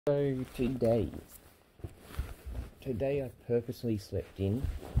So today I purposely slept in.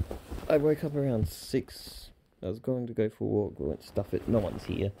 I woke up around 6. I was going to go for a walk, we went to stuff it, no one's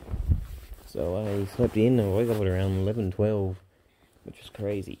here. So I slept in and woke up at around 11, 12, which was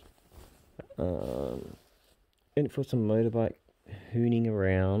crazy. Went for some motorbike hooning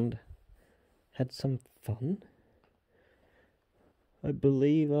around, had some fun. I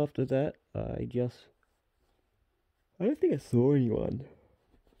believe after that I don't think I saw anyone.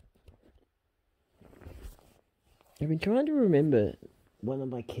 I've been trying to remember one of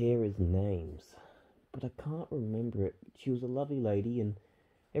my carers' names, but I can't remember it. She was a lovely lady, and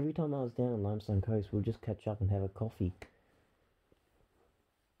every time I was down on Limestone Coast, we'd just catch up and have a coffee.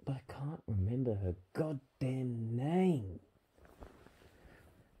 But I can't remember her goddamn name.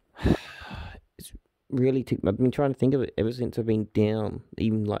 It's really I've been trying to think of it ever since I've been down,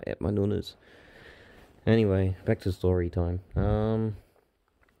 even like at my nunna's. Anyway, back to story time.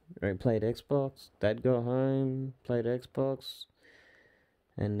 I played Xbox, Dad got home, played Xbox,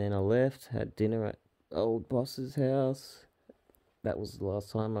 and then I left, had dinner at old boss's house. That was the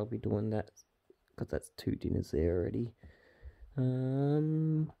last time I'll be doing that, because that's 2 dinners there already.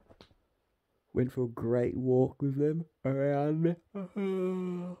 Went for a great walk with them around. Went for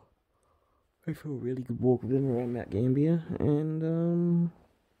a really good walk with them around Mount Gambier, and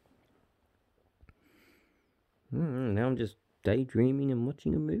now I'm just daydreaming and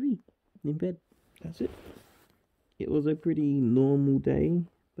watching a movie in bed. That's it. It was a pretty normal day,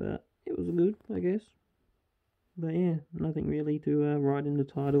 but it was good, I guess. But yeah, nothing really to write in the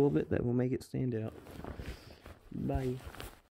title of it that will make it stand out. Bye.